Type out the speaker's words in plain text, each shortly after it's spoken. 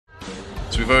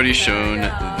we've already shown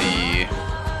the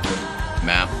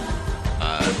map,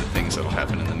 the things that'll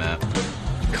happen in the map.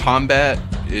 Combat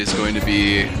is going to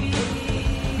be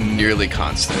nearly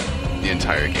constant the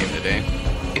entire game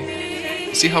today.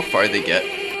 See how far they get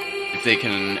if they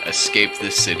can escape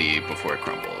this city before it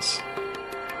crumbles.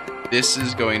 This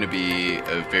is going to be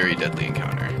a very deadly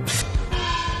encounter.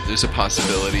 There's a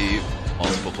possibility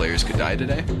multiple players could die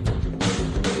today,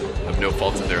 of no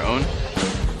fault of their own.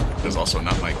 It's also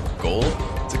not my goal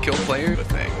to kill players, the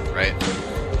thing, right?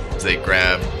 So they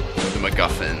grab the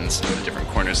MacGuffins in the different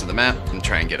corners of the map and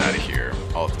try and get out of here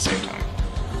all at the same time.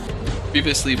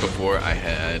 Previously, before, I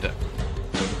had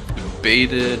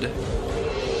debated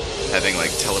having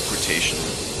like teleportation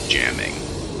jamming,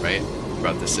 right,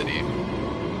 throughout the city,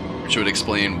 which would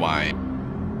explain why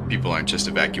people aren't just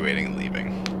evacuating and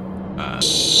leaving.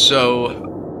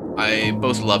 So I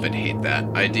both love and hate that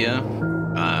idea.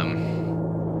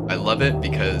 I love it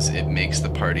because it makes the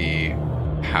party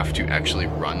have to actually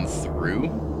run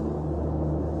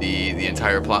through the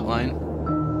entire plot line.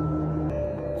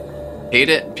 Hate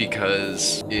it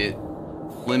because it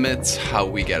limits how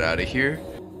we get out of here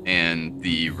and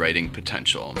the writing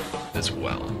potential as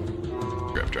well.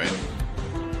 Script, right?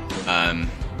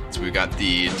 So we've got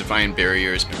the divine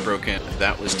barrier has been broken.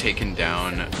 That was taken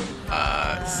down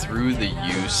through the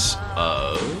use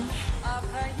of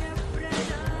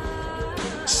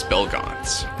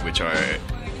spellgaunts, which are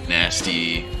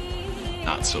nasty,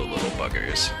 not so little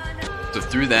buggers. So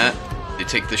through that, they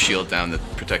take the shield down that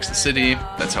protects the city.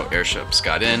 That's how airships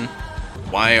got in.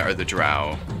 Why are the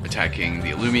Drow attacking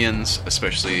the Illumians,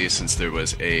 especially since there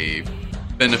was a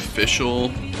beneficial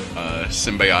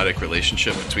symbiotic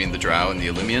relationship between the Drow and the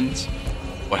Illumians?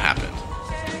 What happened?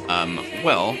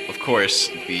 Well, of course,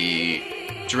 the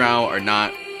Drow are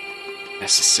not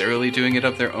necessarily doing it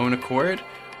of their own accord.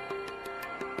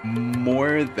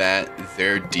 More that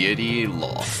their deity,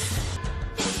 Loth,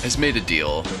 has made a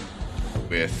deal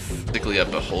with particularly a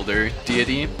beholder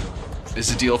deity. This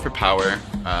is a deal for power.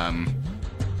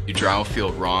 You Drow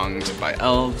feel wronged by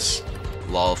elves.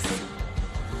 Loth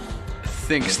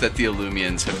thinks that the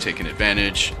Illumians have taken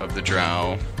advantage of the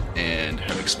Drow and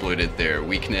have exploited their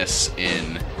weakness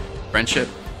in friendship,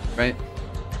 right?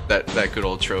 That good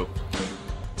old trope.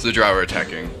 So the Drow are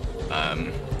attacking.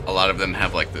 A lot of them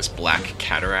have like this black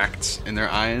cataracts in their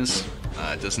eyes.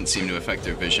 It doesn't seem to affect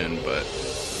their vision, but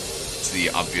it's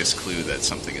the obvious clue that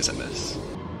something is amiss.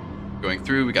 Going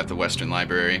through, we got the Western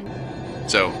Library.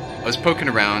 So I was poking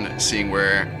around, seeing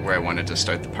where I wanted to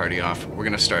start the party off. We're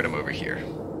gonna start them over here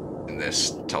in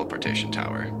this teleportation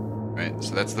tower, right?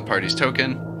 So that's the party's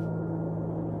token.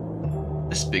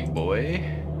 This big boy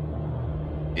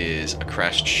is a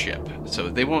crashed ship. So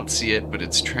they won't see it, but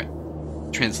it's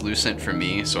translucent for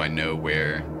me, so I know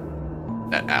where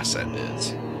that asset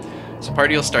is. So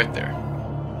party will start there.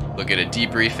 They'll get a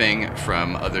debriefing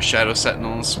from other Shadow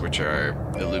Sentinels, which are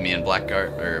Illumian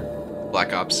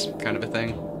Black Ops kind of a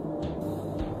thing.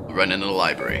 They'll run into the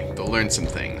library. They'll learn some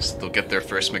things. They'll get their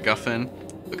first MacGuffin.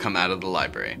 They'll come out of the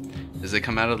library. As they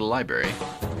come out of the library,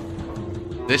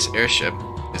 this airship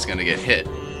is going to get hit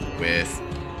with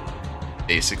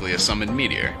basically a summoned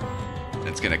meteor.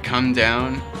 It's going to come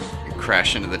down and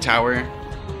crash into the tower,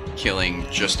 killing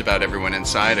just about everyone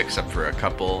inside except for a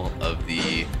couple of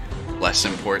the less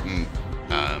important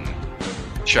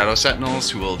Shadow Sentinels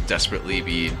who will desperately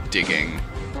be digging,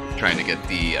 trying to get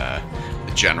the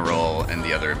general and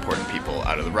the other important people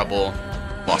out of the rubble.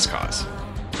 Lost cause.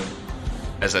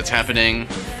 As that's happening,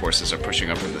 forces are pushing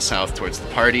up from the south towards the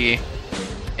party,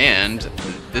 and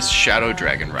this Shadow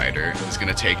Dragon Rider is going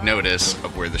to take notice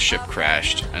of where the ship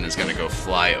crashed and is going to go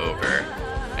fly over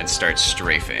and start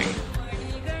strafing,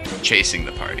 chasing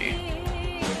the party.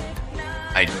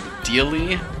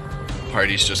 Ideally, the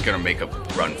party's just going to make a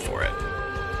run for it.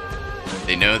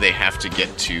 They know they have to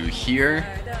get to here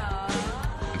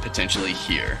and potentially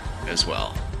here as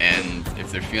well. And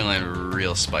if they're feeling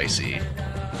real spicy,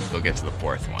 they'll get to the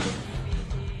fourth one.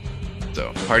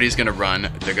 So, party's going to run.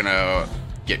 They're going to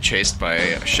get chased by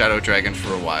a Shadow Dragon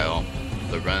for a while.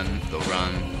 They'll run,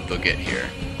 they'll get here.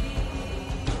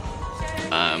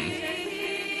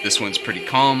 This one's pretty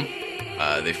calm.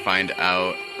 They find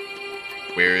out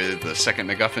where the second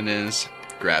MacGuffin is,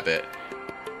 grab it,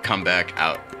 come back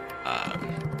out.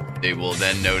 They will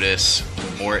then notice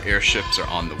more airships are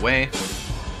on the way,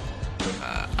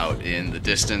 out in the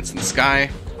distance in the sky.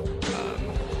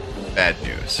 Bad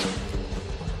news.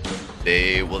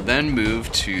 They will then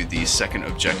move to the second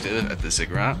objective at the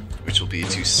ziggurat, which will be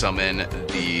to summon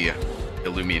the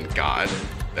Illumian god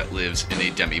that lives in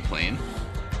a demi-plane.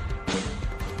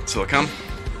 So they'll come,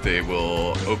 they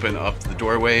will open up the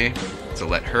doorway to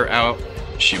let her out.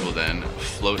 she will then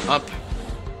float up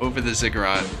over the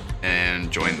ziggurat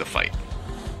and join the fight.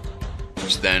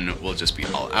 Which then will just be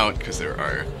all out because there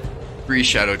are 3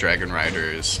 Shadow Dragon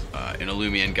Riders, an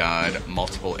Illumian god,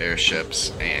 multiple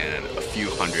airships, and a few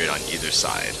hundred on either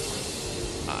side.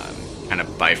 Kind of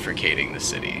bifurcating the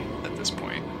city at this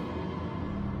point.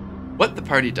 What the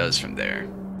party does from there.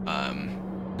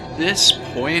 This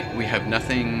point, we have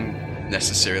nothing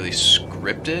necessarily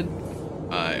scripted,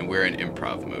 and we're in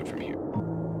improv mode from here.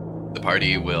 The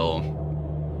party will,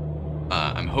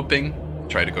 I'm hoping,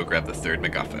 try to go grab the 3rd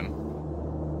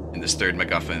MacGuffin. In this 3rd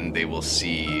MacGuffin, they will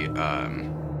see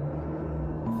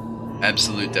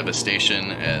absolute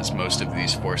devastation, as most of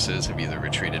these forces have either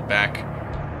retreated back,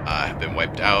 have been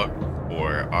wiped out,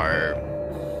 or are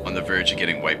on the verge of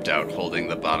getting wiped out, holding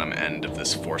the bottom end of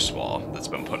this force wall that's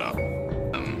been put up.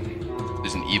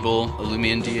 There's an evil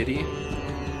Illumian deity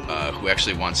who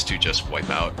actually wants to just wipe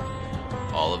out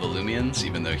all of Illumians,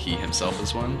 even though he himself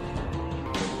is one.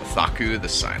 Wathaku the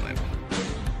Silent.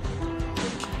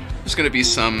 There's going to be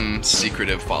some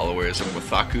secretive followers of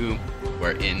Wathaku who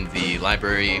are in the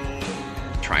library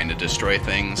trying to destroy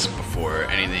things before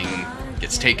anything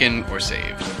gets taken or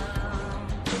saved.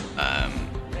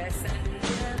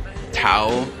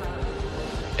 Tau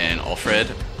and Alfred,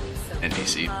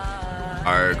 NPC,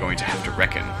 are going to have to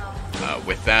reckon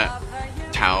with that.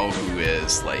 Tau, who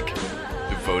is like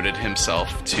devoted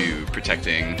himself to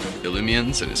protecting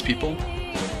Illumians and his people,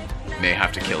 may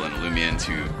have to kill an Illumian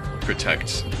to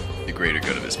protect the greater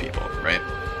good of his people, right?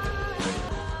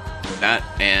 That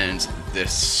and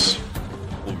this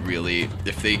will really,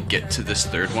 if they get to this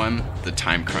 3rd one, the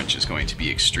time crunch is going to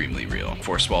be extremely real.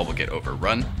 Force wall will get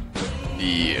overrun.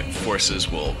 The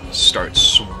forces will start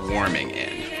swarming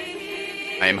in.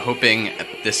 I am hoping at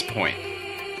this point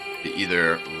to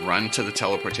either run to the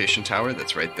teleportation tower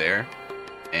that's right there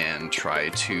and try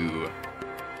to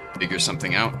figure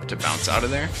something out to bounce out of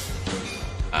there.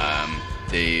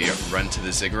 They run to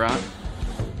the ziggurat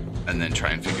and then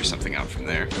try and figure something out from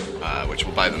there, which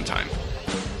will buy them time.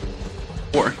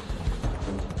 Or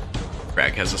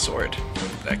Crag has a sword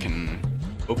that can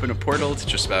open a portal to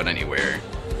just about anywhere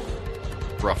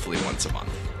roughly once a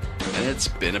month. And it's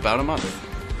been about a month.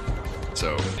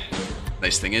 So,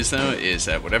 nice thing is though, is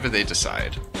that whatever they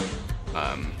decide,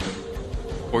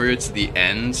 towards the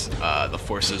end, the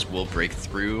forces will break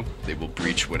through. They will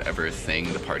breach whatever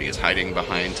thing the party is hiding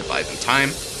behind to buy them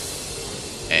time.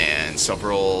 And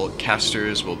several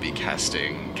casters will be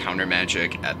casting counter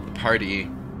magic at the party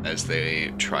as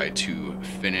they try to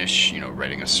finish,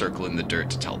 writing a circle in the dirt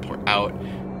to teleport out.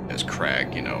 As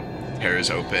Crag, tears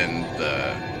open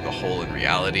the hole in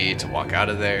reality to walk out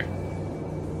of there.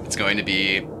 It's going to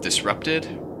be disrupted.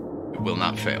 It will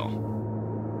not fail.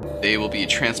 They will be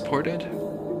transported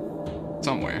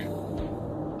somewhere.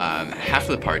 Half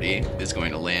of the party is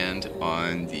going to land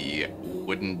on the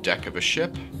wooden deck of a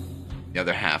ship. The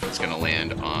other half is going to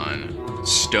land on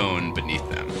stone beneath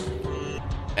them.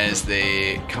 As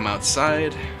they come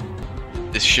outside,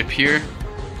 this ship here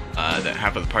that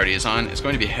half of the party is on is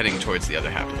going to be heading towards the other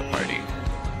half of the party.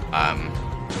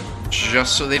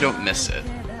 Just so they don't miss it.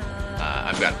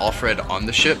 I've got Alfred on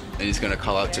the ship, and he's going to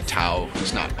call out to Tau,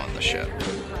 who's not on the ship.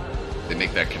 They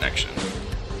make that connection.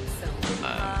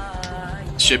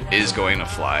 The ship is going to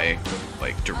fly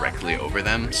directly over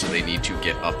them, so they need to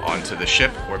get up onto the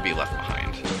ship or be left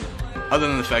behind. Other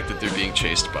than the fact that they're being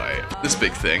chased by this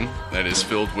big thing that is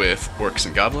filled with orcs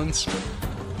and goblins,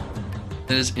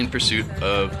 that is in pursuit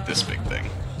of this big thing.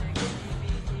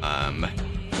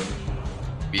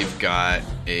 We've got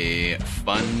a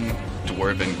fun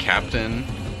dwarven captain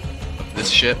of this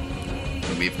ship,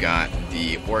 and we've got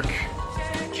the orc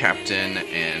captain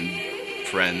and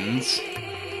friends,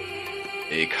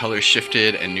 a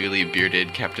color-shifted and newly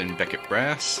bearded Captain Beckett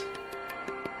Brass,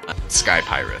 Sky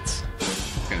Pirates.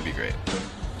 It's gonna be great.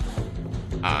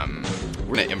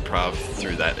 We're gonna improv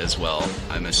through that as well.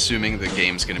 I'm assuming the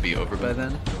game's gonna be over by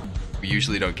then. We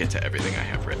usually don't get to everything I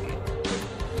have written.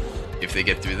 If they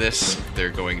get through this, they're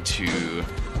going to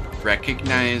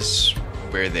recognize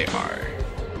where they are.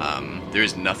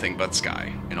 There's nothing but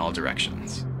sky in all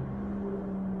directions.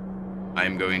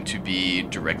 I'm going to be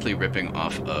directly ripping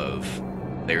off of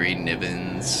Larry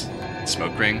Niven's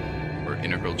Smoke Ring, or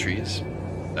Integral Trees,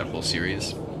 that whole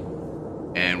series.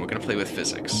 And we're going to play with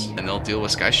physics, and they'll deal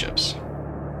with skyships.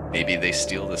 Maybe they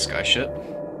steal the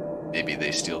skyship. Maybe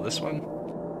they steal this one.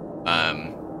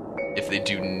 If they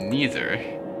do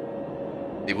neither,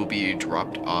 they will be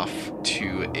dropped off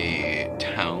to a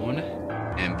town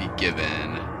and be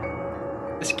given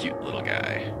this cute little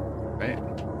guy, right?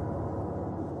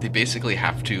 They basically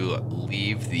have to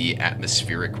leave the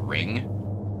atmospheric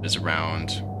ring is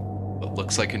around what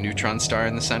looks like a neutron star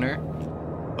in the center.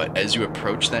 But as you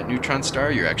approach that neutron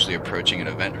star, you're actually approaching an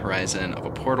event horizon of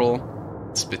a portal.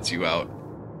 It spits you out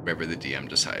wherever the DM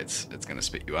decides it's going to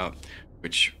spit you out,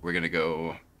 which we're going to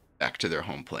go back to their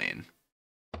home plane,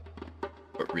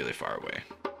 but really far away.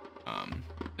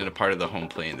 In a part of the home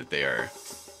plane that they are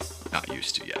not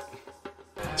used to yet.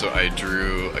 So I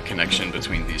drew a connection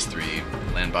between these three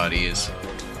land bodies.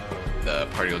 The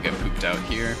party will get pooped out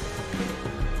here.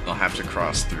 They'll have to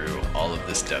cross through all of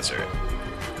this desert.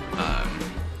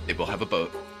 They will have a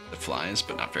boat that flies,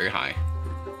 but not very high.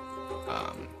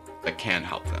 That can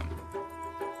help them.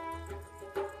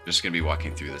 They're just going to be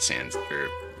walking through the sands, or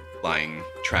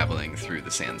traveling through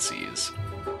the sand seas.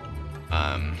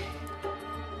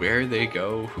 Where they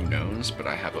go, who knows, but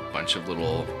I have a bunch of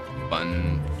little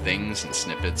fun things and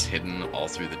snippets hidden all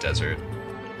through the desert.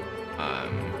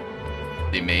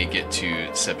 They may get to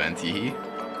Seventhi,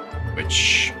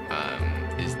 which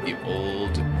is the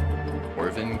old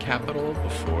Dwarven capital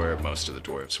before most of the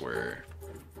dwarves were...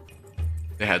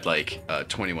 They had like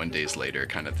 21 days later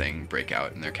kind of thing break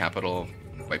out in their capital,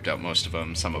 wiped out most of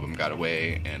them, some of them got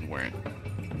away and weren't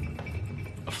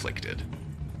afflicted.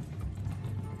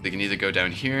 They can either go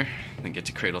down here, then get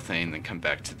to Cradle Thane, then come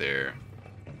back to their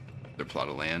plot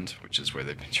of land, which is where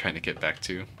they've been trying to get back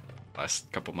to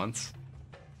last couple months.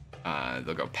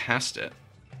 They'll go past it,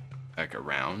 back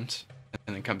around,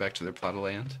 and then come back to their plot of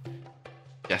land.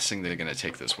 Guessing they're going to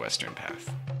take this western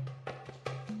path.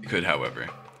 They could, however,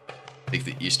 take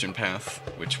the eastern path,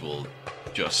 which will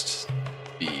just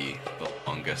be the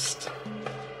longest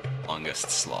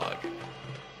slog.